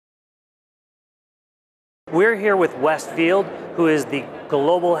We're here with Wes Field, who is the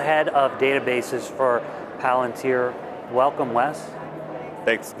global head of databases for Palantir. Welcome, Wes.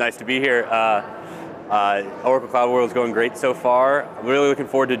 Thanks, nice to be here. Oracle CloudWorld is going great so far. I'm really looking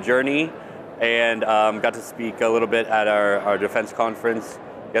forward to Journey, and got to speak a little bit at our defense conference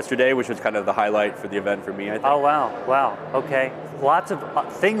yesterday, which was kind of the highlight for the event for me, I think. Oh, wow, okay. Lots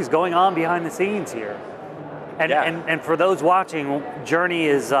of things going on behind the scenes here. And for those watching, Journey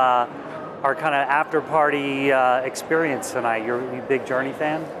is our kind of after-party experience tonight. You're a big Journey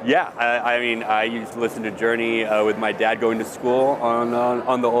fan? Yeah, I mean, I used to listen to Journey with my dad going to school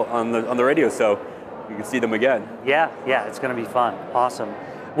on the radio, so you can see them again. Yeah, it's going to be fun. Awesome.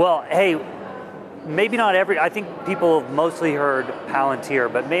 Well, hey, maybe not I think people have mostly heard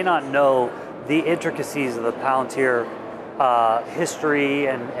Palantir, but may not know the intricacies of the Palantir history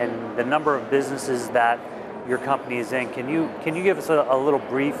and the number of businesses that your company is in. Can you give us a little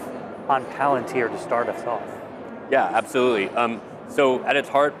brief on Palantir to start us off? Yeah, absolutely. So at its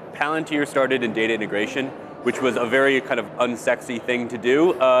heart, Palantir started in data integration, which was a very kind of unsexy thing to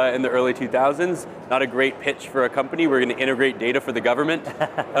do in the early 2000s. Not a great pitch for a company. We're going to integrate data for the government.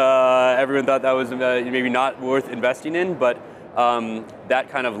 Everyone thought that was maybe not worth investing in, but that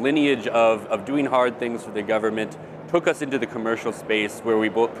kind of lineage of doing hard things for the government took us into the commercial space where we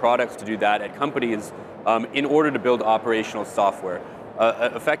built products to do that at companies in order to build operational software.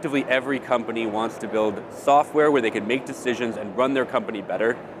 Effectively, every company wants to build software where they can make decisions and run their company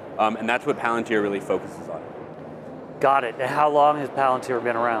better, and that's what Palantir really focuses on. Got it. And how long has Palantir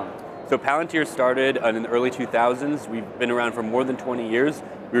been around? So Palantir started in the early 2000s. We've been around for more than 20 years.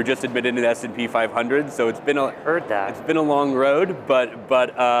 We were just admitted to the S&P 500, so it's been it's been a long road, but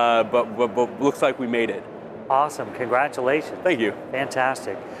looks like we made it. Awesome, congratulations. Thank you.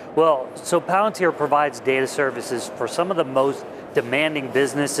 Fantastic. Well, so Palantir provides data services for some of the most demanding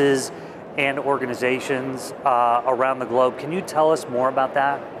businesses and organizations around the globe. Can you tell us more about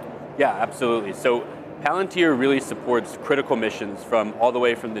that? Yeah, absolutely. So Palantir really supports critical missions from all the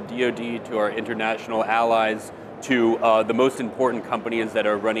way from the DoD to our international allies to the most important companies that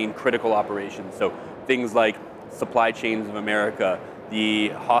are running critical operations. So things like supply chains of America, the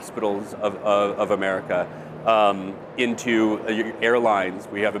hospitals of America, into airlines.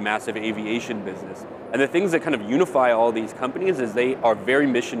 We have a massive aviation business. And the things that kind of unify all these companies is they are very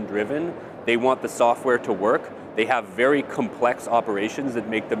mission driven. They want the software to work. They have very complex operations that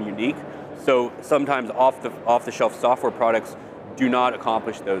make them unique. So sometimes off-the-shelf software products do not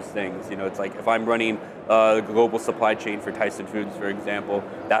accomplish those things. You know, it's like if I'm running a global supply chain for Tyson Foods, for example,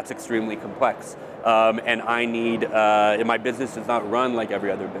 that's extremely complex. And I need, my business does not run like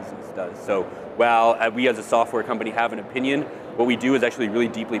every other business does. So while we as a software company have an opinion, what we do is actually really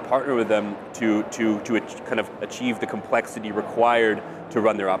deeply partner with them to kind of achieve the complexity required to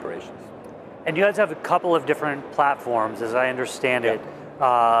run their operations. And you guys have a couple of different platforms, as I understand it,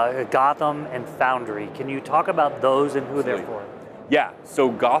 Gotham and Foundry. Can you talk about those and who they're for? Yeah, so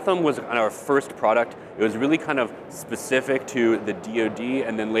Gotham was our first product. It was really kind of specific to the DoD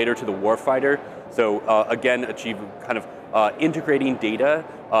and then later to the warfighter. So again, achieve kind of integrating data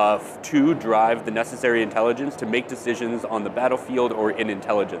to drive the necessary intelligence to make decisions on the battlefield or in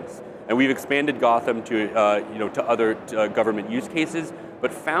intelligence. And we've expanded Gotham to to other government use cases,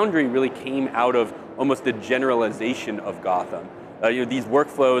 but Foundry really came out of almost the generalization of Gotham. These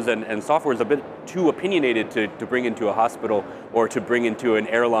workflows and software is a bit too opinionated to bring into a hospital or to bring into an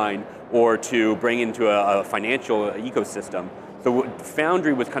airline or to bring into a financial ecosystem. So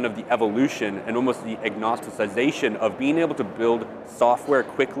Foundry was kind of the evolution and almost the agnosticization of being able to build software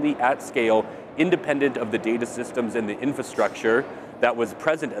quickly at scale, independent of the data systems and the infrastructure that was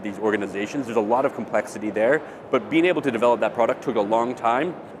present at these organizations. There's a lot of complexity there, but being able to develop that product took a long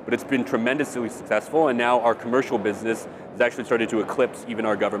time, but it's been tremendously successful, and now our commercial business has actually started to eclipse even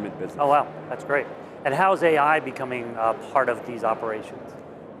our government business. Oh wow, that's great. And how is AI becoming part of these operations?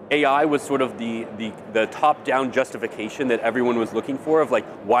 AI was sort of the top-down justification that everyone was looking for of like,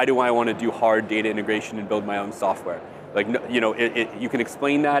 why do I want to do hard data integration and build my own software? Like, you can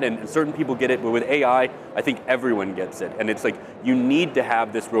explain that and certain people get it, but with AI, I think everyone gets it. And it's like, you need to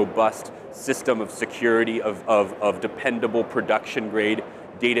have this robust system of security, of dependable production-grade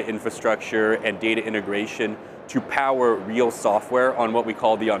data infrastructure and data integration to power real software on what we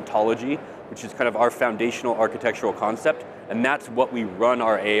call the ontology, which is kind of our foundational architectural concept. And that's what we run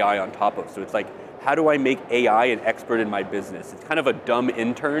our AI on top of. So it's like, how do I make AI an expert in my business? It's kind of a dumb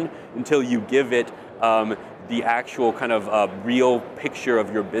intern until you give it the actual kind of real picture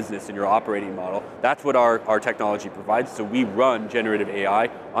of your business and your operating model. That's what our technology provides. So we run generative AI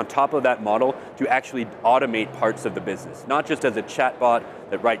on top of that model to actually automate parts of the business. Not just as a chatbot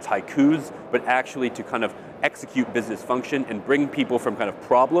that writes haikus, but actually to kind of execute business function and bring people from kind of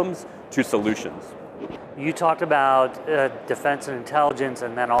problems to solutions. You talked about defense and intelligence,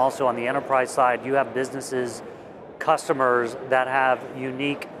 and then also on the enterprise side, you have businesses, customers that have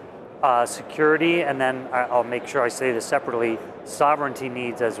unique security, and then I'll make sure I say this separately, sovereignty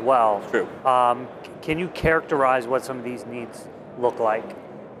needs as well. True. Can you characterize what some of these needs look like?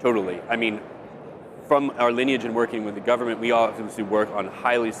 Totally. I mean, from our lineage in working with the government, we obviously work on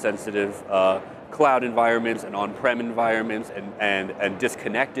highly sensitive cloud environments and on-prem environments and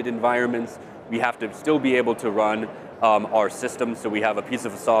disconnected environments. We have to still be able to run our systems, so we have a piece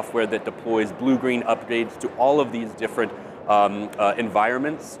of software that deploys blue-green updates to all of these different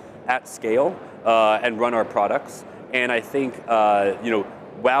environments at scale and run our products. And I think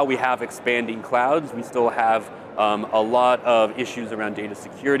while we have expanding clouds, we still have a lot of issues around data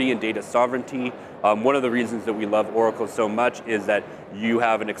security and data sovereignty. One of the reasons that we love Oracle so much is that you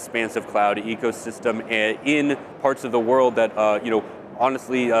have an expansive cloud ecosystem in parts of the world that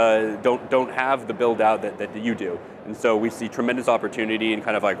honestly don't have the build out that you do. And so we see tremendous opportunity in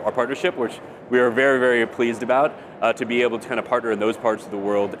kind of like our partnership, which we are very, very pleased about, to be able to kind of partner in those parts of the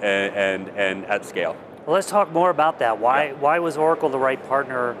world and at scale. Well, let's talk more about that. Why was Oracle the right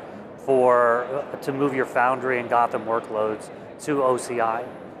partner to move your Foundry and Gotham workloads to OCI?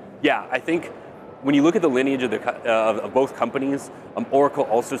 Yeah, I think when you look at the lineage of both companies, Oracle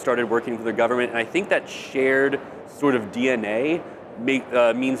also started working for the government, and I think that shared sort of DNA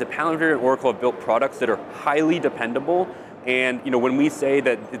means that Palantir and Oracle have built products that are highly dependable. And when we say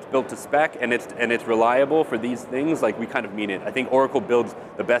that it's built to spec and it's reliable for these things, like we kind of mean it. I think Oracle builds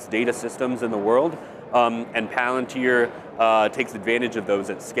the best data systems in the world, and Palantir takes advantage of those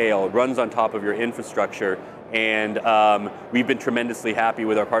at scale. It runs on top of your infrastructure, and we've been tremendously happy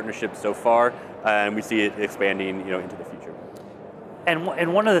with our partnership so far, and we see it expanding into the future.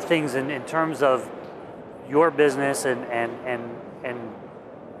 And one of the things in terms of your business and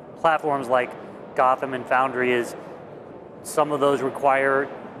platforms like Gotham and Foundry is some of those require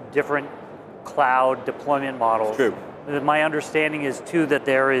different cloud deployment models. True. My understanding is too that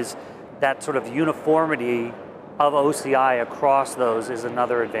there is that sort of uniformity of OCI across those is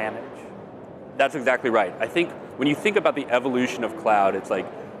another advantage. That's exactly right. I think when you think about the evolution of cloud, it's like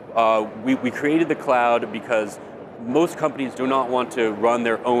we created the cloud because most companies do not want to run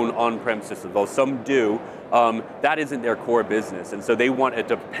their own on-prem systems, though some do. That isn't their core business, and so they want a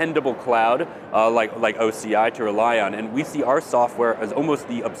dependable cloud like OCI to rely on. And we see our software as almost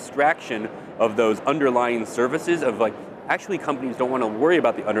the abstraction of those underlying services of actually companies don't want to worry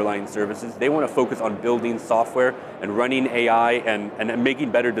about the underlying services. They want to focus on building software and running AI and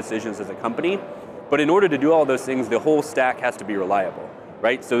making better decisions as a company. But in order to do all those things, the whole stack has to be reliable,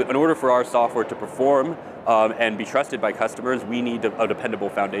 right? So in order for our software to perform and be trusted by customers, we need a dependable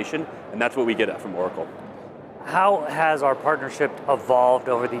foundation, and that's what we get from Oracle. How has our partnership evolved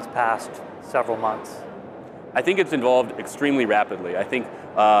over these past several months? I think it's evolved extremely rapidly. I think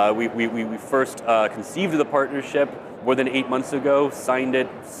we first conceived the partnership more than 8 months ago, signed it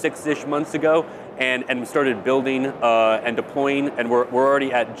 6-ish months ago, and started building and deploying, and we're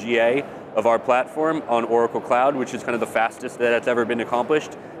already at GA of our platform on Oracle Cloud, which is kind of the fastest that it's ever been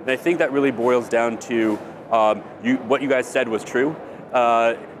accomplished. And I think that really boils down to what you guys said was true.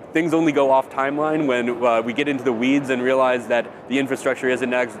 Things only go off timeline when we get into the weeds and realize that the infrastructure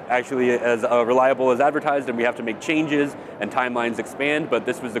isn't actually as reliable as advertised, and we have to make changes and timelines expand, but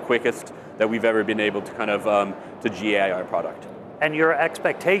this was the quickest that we've ever been able to kind of to GA our product. And your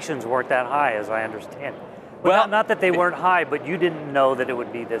expectations weren't that high, as I understand. Well, not that they weren't high, but you didn't know that it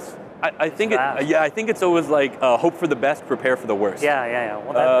would be this. I think it's always like hope for the best, prepare for the worst. Yeah.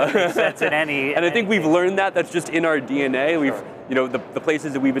 Well, that makes sense in any. And I think we've learned that. That's just in our DNA. Sure. The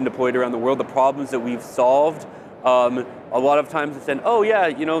places that we've been deployed around the world, the problems that we've solved. A lot of times it's said, oh yeah,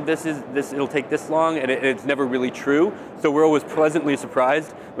 it'll take this long, and it's never really true. So we're always pleasantly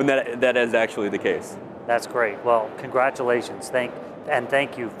surprised when that is actually the case. That's great. Well, congratulations. Thank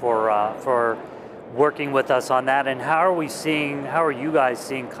you for working with us on that. And how are you guys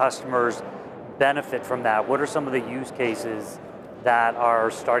seeing customers benefit from that? What are some of the use cases that are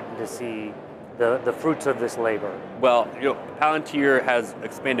starting to see the fruits of this labor? Well, Palantir has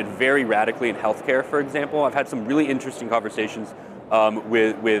expanded very radically in healthcare, for example. I've had some really interesting conversations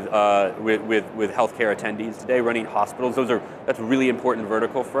with healthcare attendees today, running hospitals. That's a really important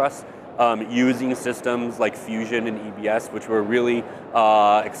vertical for us. Using systems like Fusion and EBS, which we're really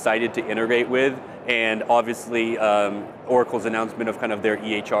excited to integrate with. And obviously, Oracle's announcement of kind of their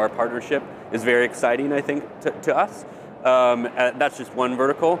EHR partnership is very exciting, I think, to us. That's just one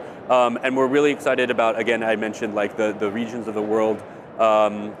vertical. And we're really excited about, again, I mentioned like the regions of the world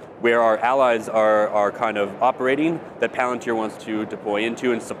where our allies are kind of operating that Palantir wants to deploy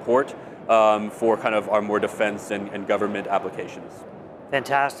into and support for kind of our more defense and government applications.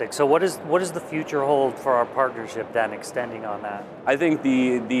 Fantastic. So what does the future hold for our partnership then, extending on that? I think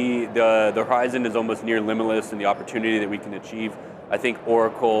the horizon is almost near limitless in the opportunity that we can achieve. I think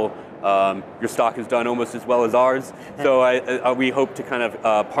Oracle, your stock has done almost as well as ours. So we hope to kind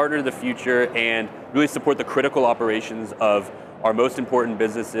of partner in the future and really support the critical operations of our most important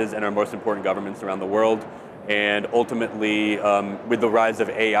businesses and our most important governments around the world. And ultimately, with the rise of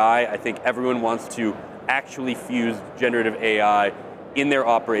AI, I think everyone wants to actually fuse generative AI in their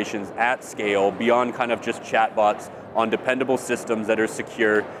operations at scale, beyond kind of just chatbots, on dependable systems that are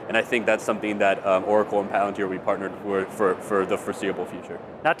secure, and I think that's something that Oracle and Palantir will be partnered for the foreseeable future.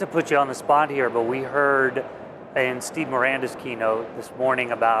 Not to put you on the spot here, but we heard in Steve Miranda's keynote this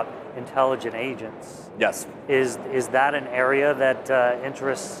morning about intelligent agents. Yes. Is that an area that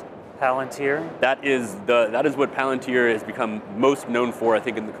interests Palantir? That is what Palantir has become most known for, I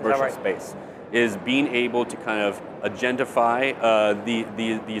think, in the commercial space, is being able to kind of agentify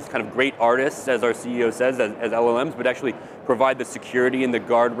these kind of great artists, as our CEO says, as LLMs, but actually provide the security and the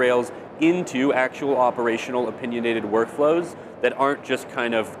guardrails into actual operational opinionated workflows that aren't just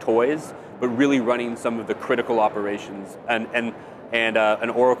kind of toys, but really running some of the critical operations, and an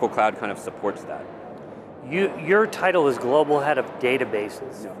Oracle Cloud kind of supports that. Your title is Global Head of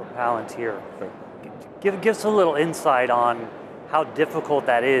Databases for Palantir. Sure. Give us a little insight on how difficult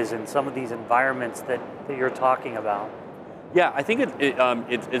that is in some of these environments that you're talking about. Yeah, I think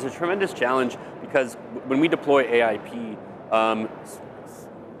it's a tremendous challenge, because when we deploy AIP,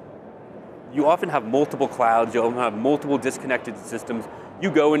 you often have multiple clouds, you often have multiple disconnected systems. You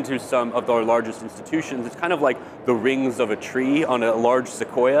go into some of our largest institutions, it's kind of like the rings of a tree on a large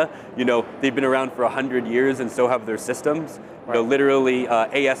sequoia. You know, they've been around for 100 years and so have their systems. Right. You know, literally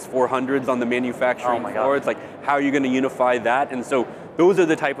AS400s on the manufacturing floor. It's like, how are you going to unify that? And so those are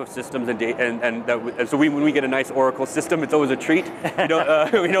the type of systems, and so when we get a nice Oracle system, it's always a treat. We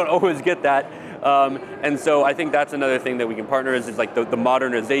don't always get that. And so I think that's another thing that we can partner is like the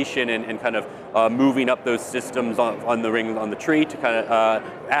modernization and kind of moving up those systems on the ring, on the tree, to kind of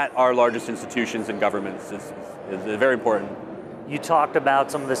at our largest institutions and governments is very important. You talked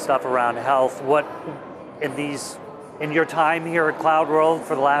about some of the stuff around health. What in your time here at CloudWorld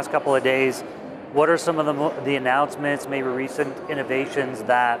for the last couple of days, what are some of the announcements, maybe recent innovations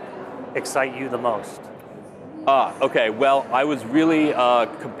that excite you the most? Okay, well, I was really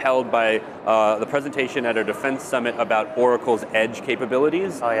compelled by the presentation at our Defense Summit about Oracle's edge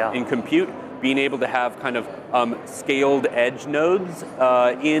capabilities in compute, being able to have kind of scaled edge nodes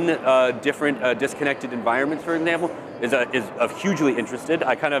in different disconnected environments, for example, is hugely interested.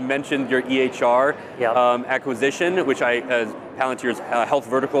 I kind of mentioned your EHR acquisition, which as Palantir's health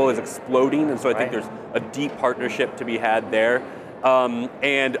vertical is exploding, and so I think there's a deep partnership to be had there.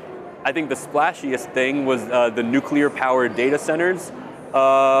 And I think the splashiest thing was the nuclear-powered data centers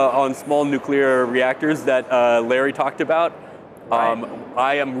on small nuclear reactors that Larry talked about.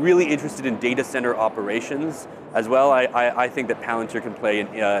 I am really interested in data center operations as well. I think that Palantir can play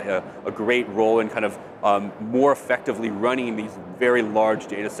a great role in kind of more effectively running these very large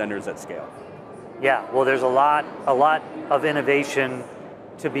data centers at scale. Yeah, well, there's a lot of innovation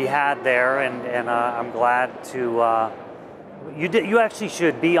to be had there, and I'm glad to. You actually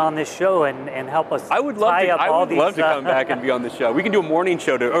should be on this show and help us. I would love to come back and be on the show. We can do a morning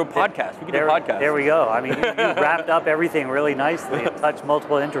show or a podcast. We can do a podcast. There we go. I mean, you wrapped up everything really nicely and touched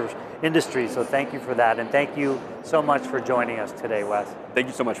multiple industries. So thank you for that, and thank you so much for joining us today, Wes. Thank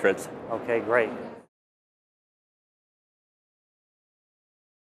you so much, Fritz. Okay, great.